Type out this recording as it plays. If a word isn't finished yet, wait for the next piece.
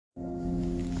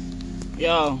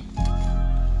Yo,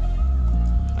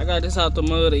 I got this out the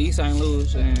mud of East St.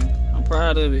 Louis, and I'm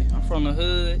proud of it. I'm from the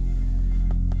hood.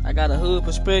 I got a hood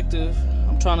perspective.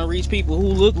 I'm trying to reach people who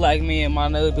look like me in my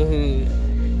neighborhood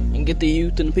and get the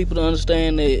youth and the people to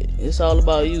understand that it's all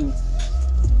about you.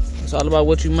 It's all about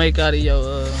what you make out of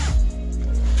your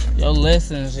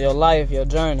lessons, your life, your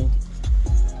journey.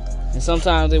 And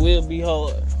sometimes it will be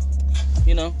hard.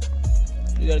 You know,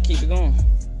 you gotta keep it going.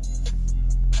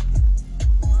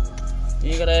 You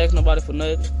ain't gotta ask nobody for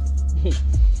nothing. You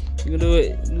can do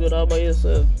it all by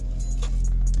yourself.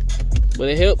 But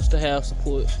it helps to have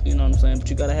support, you know what I'm saying? But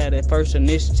you gotta have that first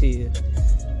initiative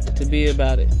to be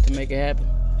about it, to make it happen.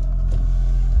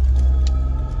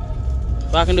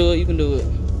 If I can do it, you can do it.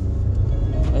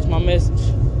 That's my message.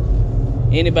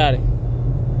 Anybody.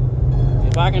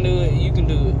 If I can do it, you can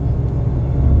do it.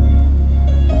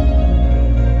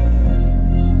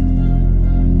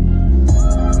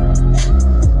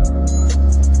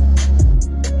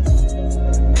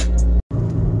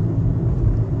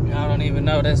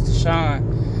 No, that's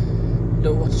Deshaun.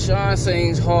 Deshaun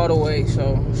sings Hardaway,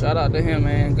 so shout out to him,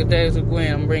 man. Good Days with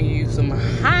Gwen. I'm bringing you some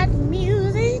hot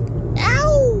music.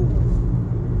 Ow!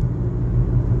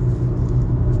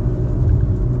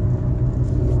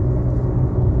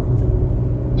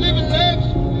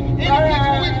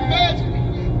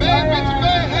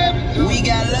 We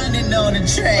got London on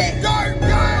the track.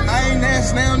 I ain't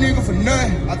asked now, nigga, for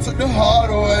nothing. I took the hard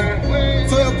away.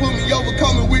 12 put me over,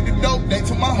 coming with the dope. They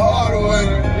took my heart away.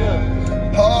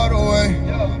 Hard away.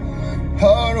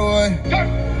 Hard away.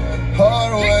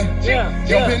 Hard away.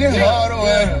 Jumping it hard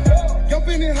away.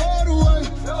 Jumping it hard away.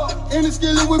 In the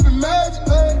skillet whipping magic.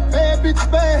 Bad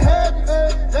bitch, bad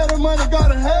habit. That the money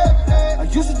gotta have it. I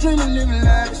used to dream of living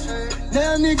lavish.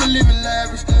 Now nigga living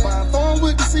lavish. My phone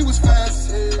with the sea was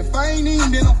fast. If I ain't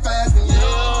eating, then I'm fasting.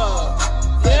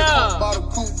 Yeah. Bottle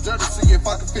coupe, just to see if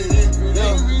I could fit in.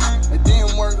 Yeah. It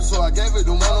didn't work, so I gave it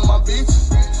to one of my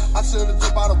bitches. I should've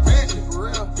just bought a Bentley.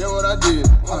 Yeah, what I did.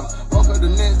 Woke up the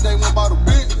next day, went bought a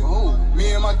Bentley.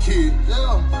 Me and my kid.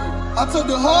 Yeah. I took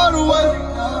the hard away.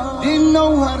 Didn't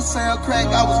know how to sell crack.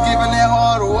 I was giving that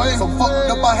hard away. So fucked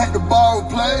up, I had to borrow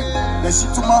play. That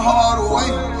shit took my heart away.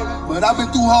 But I've been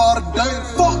through hard today.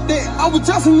 Fuck that. I was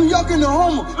just in New York in the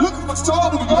Homer, looking for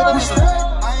trouble. I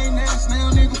ain't asked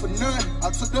now, nigga, for nothing. I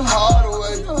took the hard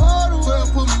away.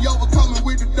 12 put me over, coming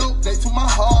with the dope. They took my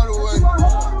heart away.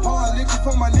 Pouring liquor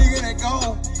for my nigga that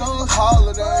gone. Thug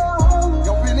holiday.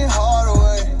 Jumping it hard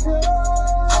away.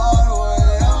 Hard away.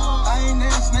 I ain't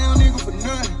asked now, nigga, for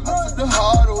nothing. I took the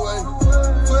hard away.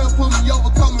 12 put me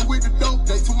over, coming with the dope.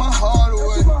 They took my heart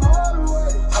away.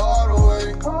 Hard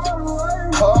away.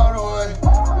 Hard away.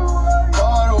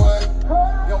 Hard away.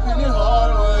 Jumping it hard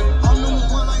away. I'm number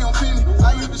one, I am Penny.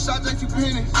 I used to shot J.Q.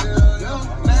 Penny.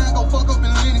 Now I go fuck up in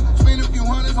Lenny. Spend a few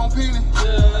hundreds on Penny.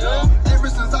 Ever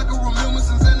since I can remember,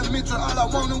 since elementary, all I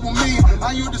wanted was me.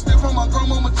 I used to step from my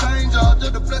grandmama change up.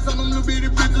 Just to flex on them little bitty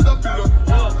bitches I feel like.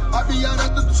 I be out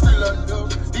after the street light.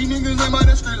 These niggas ain't by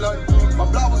that street light. My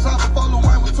block was hot before the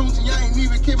wine with Tunchi. I ain't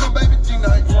even kid my baby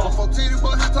G-Night. Before Titty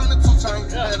Boy had time to 2 chain.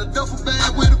 Had a duffel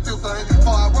bag with a few things.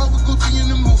 Before I rolled with Gucci in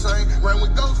the Moussain. Ran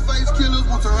with Ghostface Killers,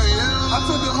 Wu-Tang, yeah. I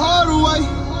took the hard away.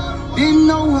 Didn't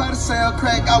know how to sell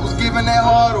crack, I was giving that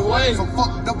hard away. So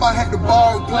fucked up, I had to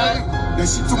borrow play. That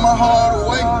shit took my heart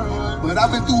away. But I've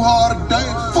been through hard today.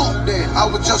 Fuck that, I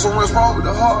was just on what's wrong with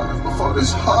the heart before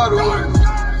this hard away.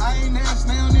 I ain't asked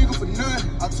now, nigga, for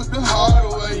nothing. I took the hard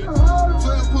away.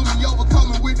 12 put me over,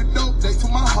 coming with the dope. They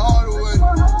took my heart away.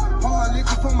 Pouring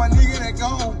liquor for my nigga that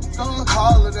gone. Thug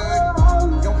holiday.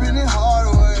 Jumping it hard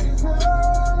away.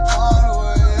 Hard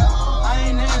away. I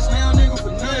ain't asked now, nigga,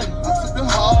 for nothing. I took the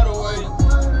hard away.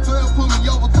 12 put me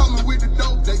over, coming with the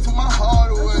dope. They took my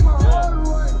heart away.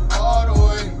 Hard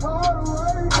away.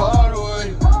 Hard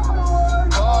away.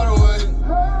 Hard away.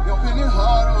 Jumping it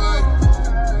hard away.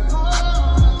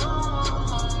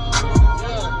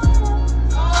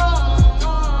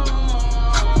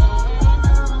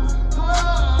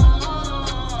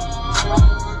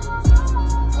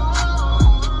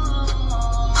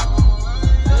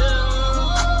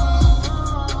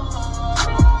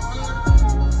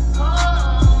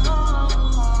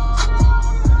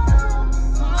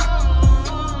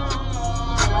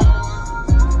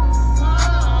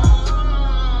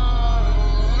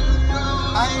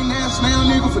 Now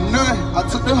nigga for nothing, I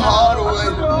took the hard away.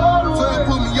 12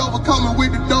 put me over, coming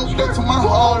with the dope, they took my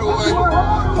heart away.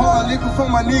 Pouring liquor for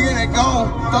my nigga that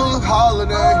gone, Thug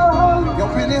holiday.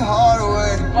 Jumping it hard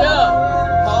away.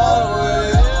 Hard away.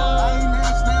 I ain't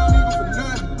asked now nigga for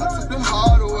nothing, I took the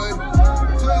hard away.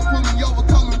 12 put me over,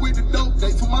 coming with the dope,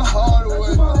 they took my heart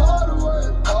away. Hard away.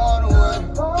 Hard away.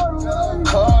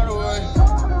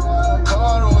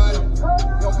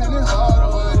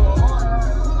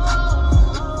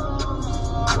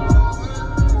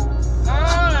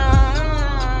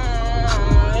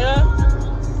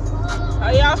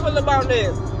 feel about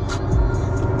this?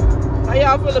 How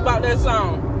y'all feel about that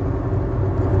song?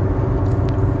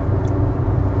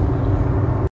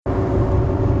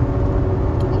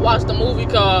 I watched a movie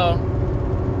called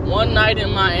One Night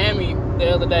in Miami the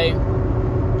other day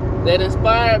that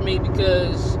inspired me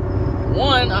because,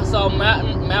 one, I saw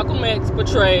Malcolm X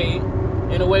portrayed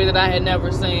in a way that I had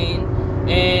never seen,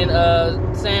 and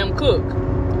Sam Cooke.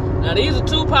 Now, these are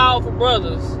two powerful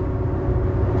brothers,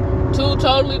 two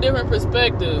totally different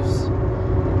perspectives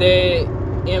that,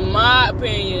 in my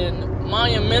opinion,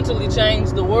 monumentally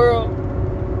changed the world.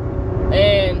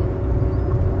 And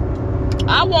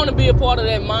I want to be a part of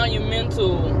that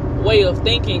monumental way of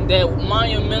thinking, that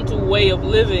monumental way of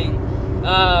living.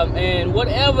 And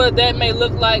whatever that may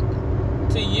look like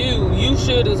to you, you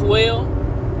should as well.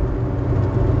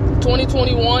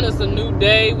 2021 is a new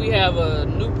day. We have a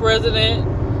new president,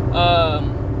 a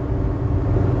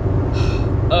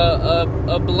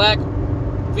black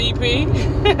VP,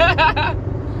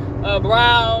 a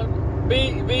brown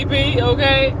VP,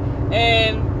 okay?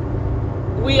 And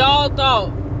we all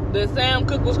thought that Sam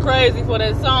Cooke was crazy for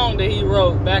that song that he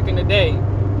wrote back in the day.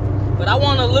 But I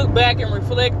want to look back and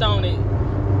reflect on it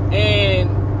and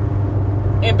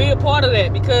be a part of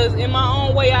that, because in my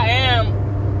own way I am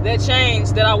that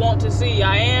change that I want to see.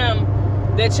 I am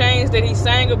that change that he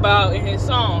sang about in his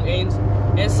song, and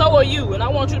so are you. And I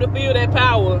want you to feel that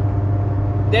power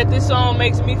that this song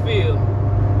makes me feel.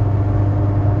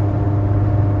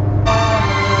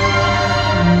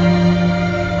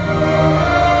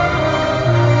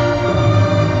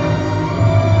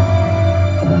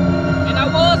 And I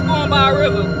was going by a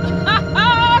river.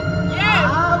 Yes.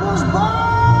 I was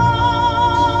born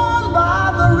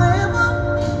by the river.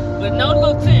 But no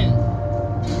little tent.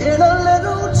 In a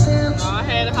little tent. No, I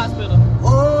had a hospital.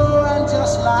 Oh, and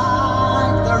just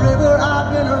like the river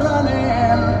I've been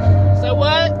running. So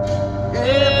what?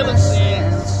 Ever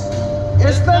since.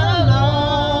 It's been a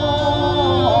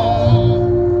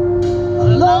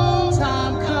long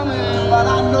time coming, but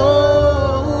I know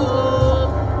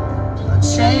a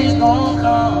change gonna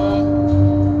come.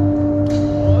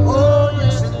 Oh,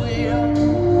 yes it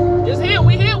will. It's here,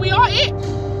 we are it.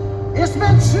 It's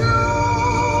been too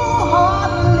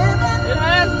hard living. It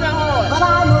has been hard. But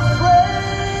I'm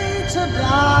afraid to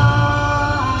die.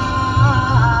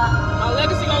 My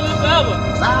legacy gonna live forever.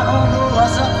 I don't know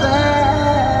what's up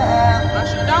there I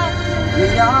sure don't.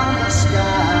 beyond the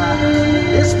sky.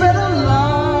 It's been a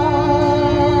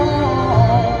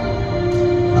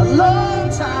long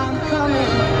time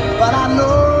coming, but I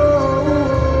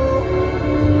know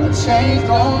a change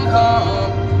gonna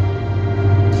come.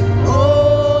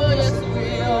 Oh, yes it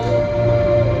will.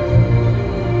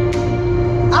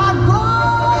 I go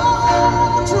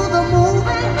to the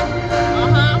movie.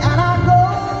 Uh-huh. And I go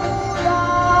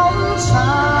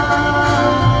downtown.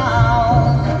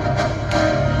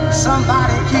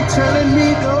 Somebody keep telling me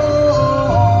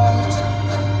don't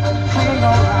hang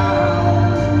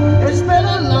around. It's been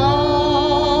a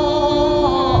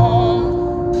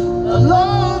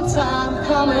long time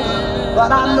coming,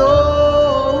 but I know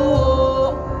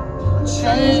a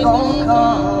change gonna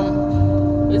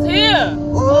come. It's here.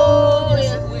 Oh,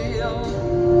 yes it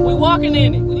will. We walking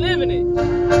in it. We living it.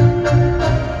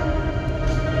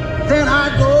 Then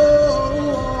I go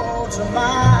to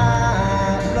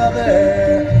my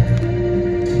brother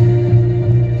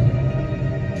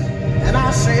and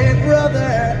I say, brother,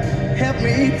 help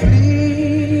me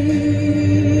please.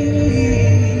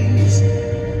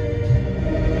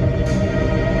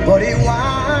 But he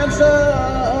winds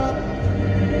up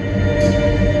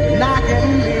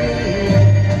knocking me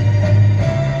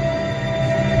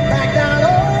back down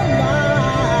on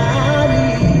my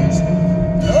knees.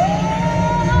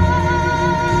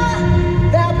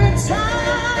 There've been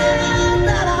times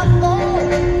that I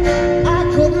thought I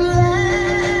could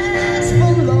last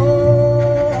for long,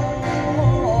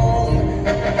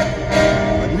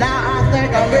 but now I think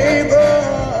I'm able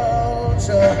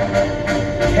to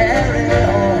carry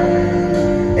on.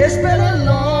 It's been a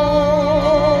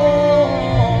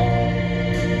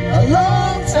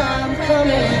long time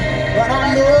coming, but I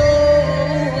know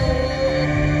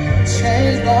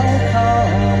change gonna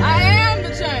come. I am the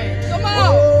change. Come on. Oh,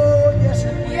 yes it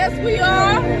will. Yes, we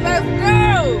are. Let's go.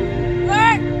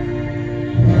 What?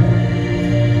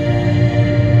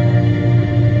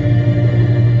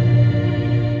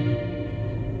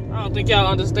 I don't think y'all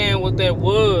understand what that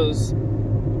was.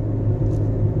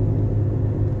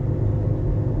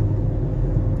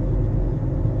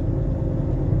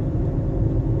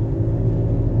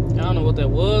 I don't know what that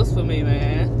was for me,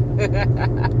 man.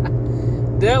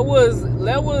 that was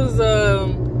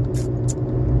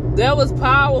That was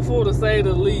powerful to say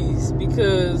the least,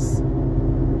 because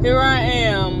here I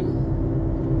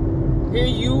am,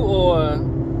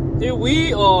 here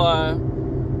we are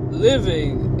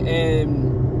living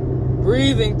and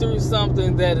breathing through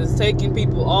something that is taking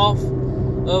people off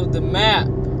of the map.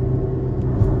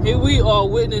 Here we are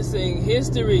witnessing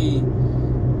history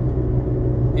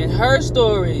and her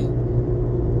story.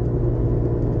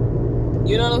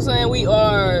 You know what I'm saying? We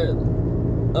are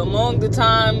among the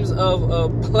times of a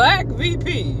black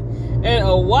VP and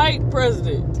a white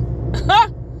president.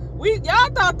 Y'all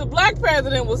thought the black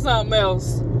president was something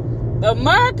else.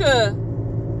 America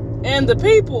and the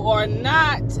people are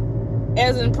not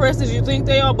as impressed as you think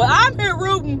they are, but I'm here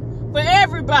rooting for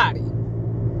everybody.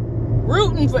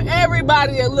 Rooting for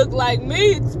everybody that look like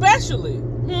me, especially.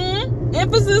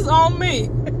 Emphasis on me.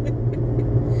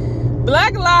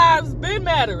 Black lives been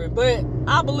mattering, but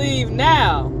I believe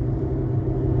now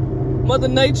Mother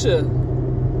Nature,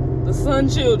 the sun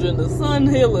children, the sun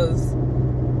healers,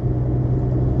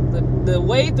 the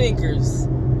way thinkers,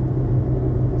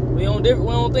 we don't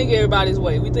think everybody's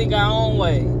way. We think our own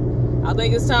way. I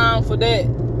think it's time for that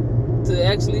to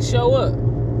actually show up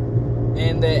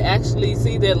and to actually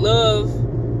see that love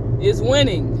is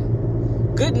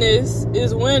winning. Goodness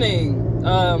is winning.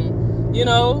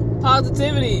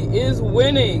 Positivity is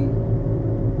winning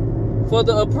for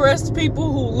the oppressed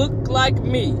people who look like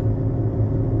me.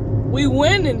 We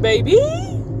winning, baby.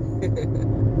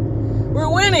 We're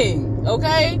winning,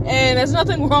 okay? And there's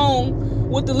nothing wrong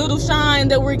with the little shine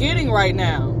that we're getting right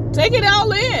now. Take it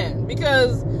all in,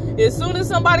 because as soon as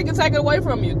somebody can take it away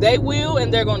from you, they will,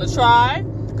 and they're going to try,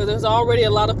 because there's already a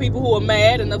lot of people who are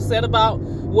mad and upset about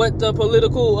what the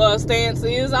political stance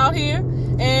is out here,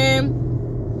 and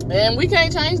we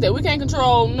can't change that. We can't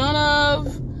control none of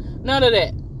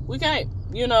that. We can't.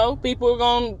 People are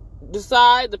going to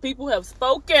decide. The people have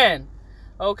spoken,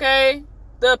 okay?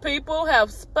 The people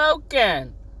have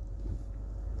spoken,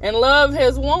 and love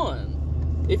has won.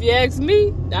 If you ask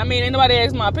me, ain't nobody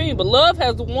asked my opinion, but love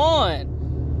has won.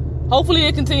 Hopefully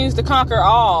it continues to conquer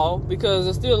all, because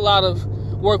there's still a lot of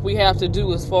work we have to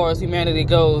do as far as humanity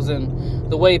goes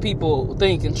and the way people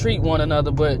think and treat one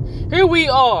another. But here we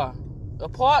are, a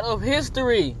part of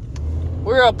history.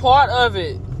 We're a part of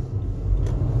it,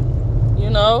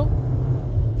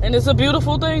 and it's a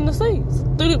beautiful thing to see. It's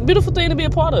a beautiful thing to be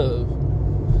a part of.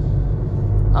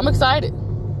 I'm excited.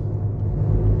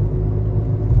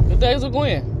 Good days with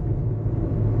Gwen.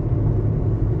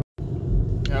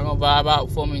 Y'all gonna vibe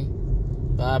out for me.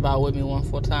 Vibe out with me one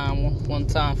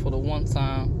time for the one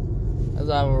time as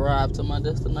I've arrived to my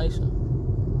destination.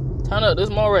 Turn up this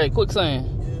Moray, quicksand.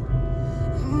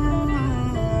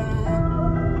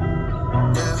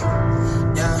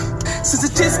 Yeah. Since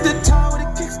it's just the tower with a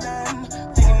kickstand,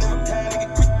 thinking of a plan to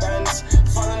get quick bands,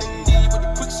 falling in deep with the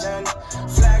quicksand,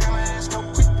 flag on my ass, no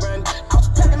quick brand. I was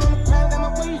packing on the ground, got my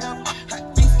weight up,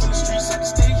 hot beef in the streets, had to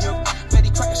stay up.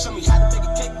 Betty Crocker show me how to make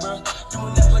a cake, bro.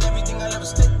 Doing that with everything I ever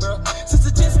stick, bro. Since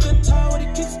it's just the tower with a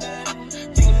kickstand,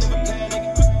 thinking of a plan to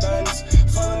get quick bands,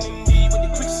 falling in deep with the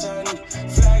quicksand,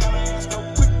 flag on my ass, no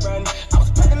quick brand. I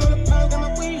was packing on the ground, got my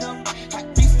weight up, hot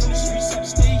beef in the streets, had to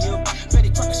stay up.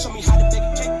 Betty Crocker show me how to make a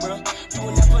cake, bro.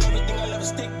 Doing that with everything I ever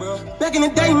stick, bro. Back in the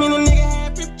day, man, a nigga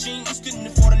had ripped jeans, couldn't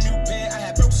afford a new pair. I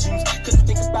had broke shoes, couldn't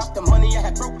think about the money. I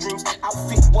had broke dreams.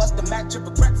 Outfit was the match of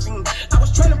a crack scene. I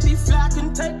was trying to be fly,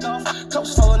 couldn't take off.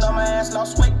 Clothes falling on my ass,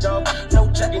 lost weight, dog. No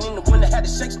jacket in the winter, had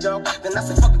to shake, dog. Then I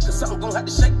said, fuck it, cause something gon' have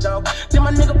to shake, dog. Then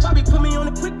my nigga Bobby put me on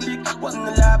a quick lick. Wasn't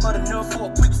alive, but enough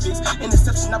for a quick fix.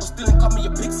 Interception, I was stealing, called me a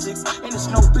big six. And it's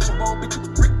no bitch, boy, bitch, it was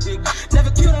brick dick.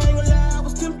 Never killed, I ain't gonna lie, I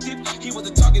was tempted. He was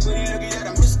a target, but he lucky that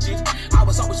I missed it. I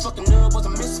was always fucking up, was a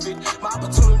misfit. My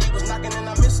opportunity was knocking and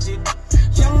I missed it.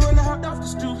 Young when I hopped off the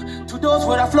stoop, 2 doors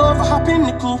where I floor if I hop in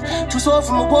the coupe. 2 swords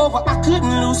from a war where I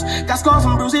couldn't lose. Got scars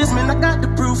and bruises, man, I got the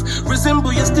proof.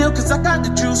 Resemble you still, cause I got the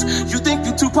juice. You think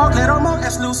you Tupac, let all my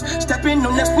ass loose. Step in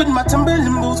on next with my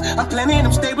Timberland boots. I'm planning,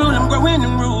 I'm stable, I'm growing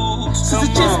in roots. Since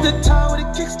it's just the tower with a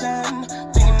kickstand,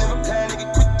 thinking of a plan to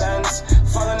get quick bands,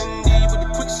 falling in deep with the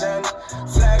quicksand,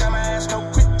 flag on my ass, no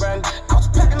quick brand. I was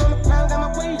packing on the ground, got my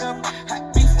weight up,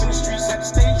 hot beef in the streets, had to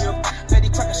stay up. Betty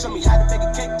Crocker show me how to make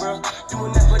a cake, bro.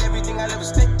 Doing that with everything I ever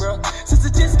stick, bro. Since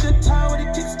it's just the tower with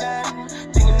a kickstand,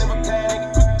 thinking of a plan to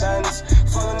get quick bands,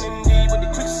 falling in deep with the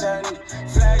quicksand,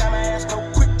 flag on my ass, no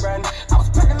quick brand. I was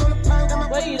packing on the ground, got my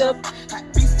weight up, hot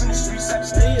beef in the streets, had to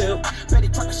stay up. Betty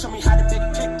Crocker show me how to make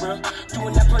a cake, bro.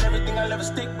 Doing that with everything I ever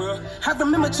stick, bro. I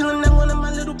remember chilling at one of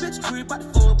my little bitch crib, by the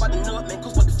foot, by the nut, man,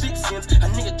 cause what the fix is. A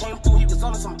nigga came through, he was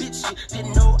on some bitch shit.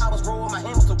 Didn't know I was rolling, my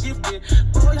hand was so gifted.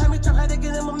 Boy, how many times had to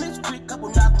get him a mix quick? Couple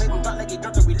knocks made him drop like he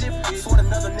drunk and we lifted. Fought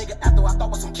another nigga after I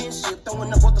thought was some kin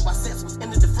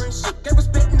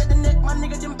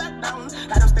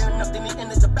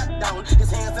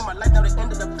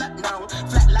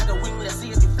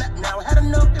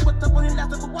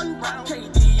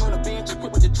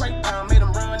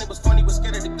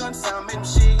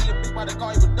I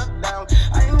call you a duck down.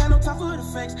 I ain't got no time for the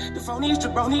fakes. The phonies,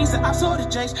 jabronis, the ops or the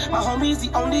jakes. My homies,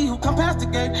 the only who come past the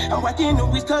gate. I'm whacking the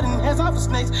weeds, cutting heads off of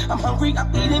snakes. I'm hungry,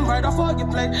 I'm eating right off all your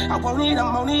plate. I won't eat,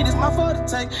 I'm on it, it's my fault to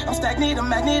take. I'm stagnant, I'm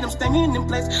magnet, I'm staying in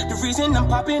place. The reason I'm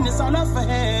popping is all up for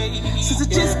hate. Since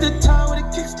it's just the time with a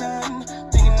kickstand.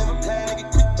 Thinking of a plan to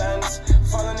get quick bands.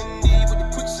 Falling in deep with the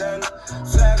quicksand.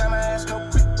 Flag on my ass, no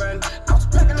quick brand. I was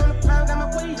packing on the pound, got my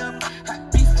weight up.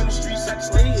 Hot beef in the streets, I can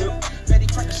stay up. Betty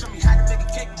tried to show me how to make a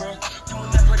cake, bro.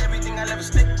 Doing that with everything I'll ever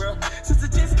stick, bro. Since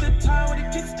it's just the time with a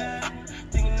kickstand.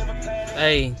 Thinking of a plan.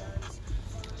 Hey,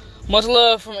 much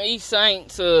love from East Saint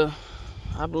to,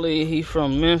 I believe he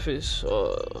from Memphis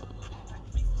or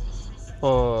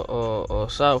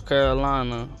South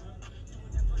Carolina.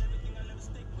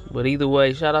 But either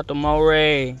way, shout out to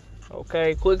Moray.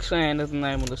 Okay, Quicksand is the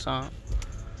name of the song.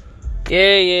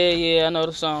 Yeah, I know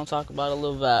the song talk about a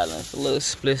little violence, a little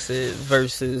explicit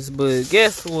verses, but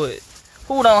guess what?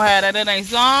 Who don't have that? That ain't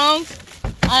songs.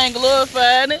 I ain't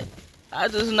glorifying it. I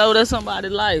just know that somebody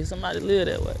life, somebody live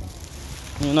that way.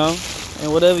 You know?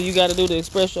 And whatever you gotta do to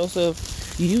express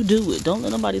yourself, you do it. Don't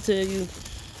let nobody tell you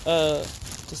to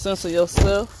censor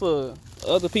yourself for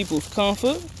other people's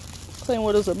comfort. This ain't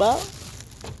what it's about.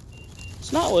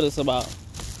 It's not what it's about.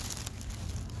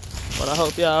 But I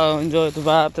hope y'all enjoyed the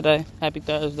vibe today. Happy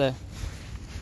Thursday.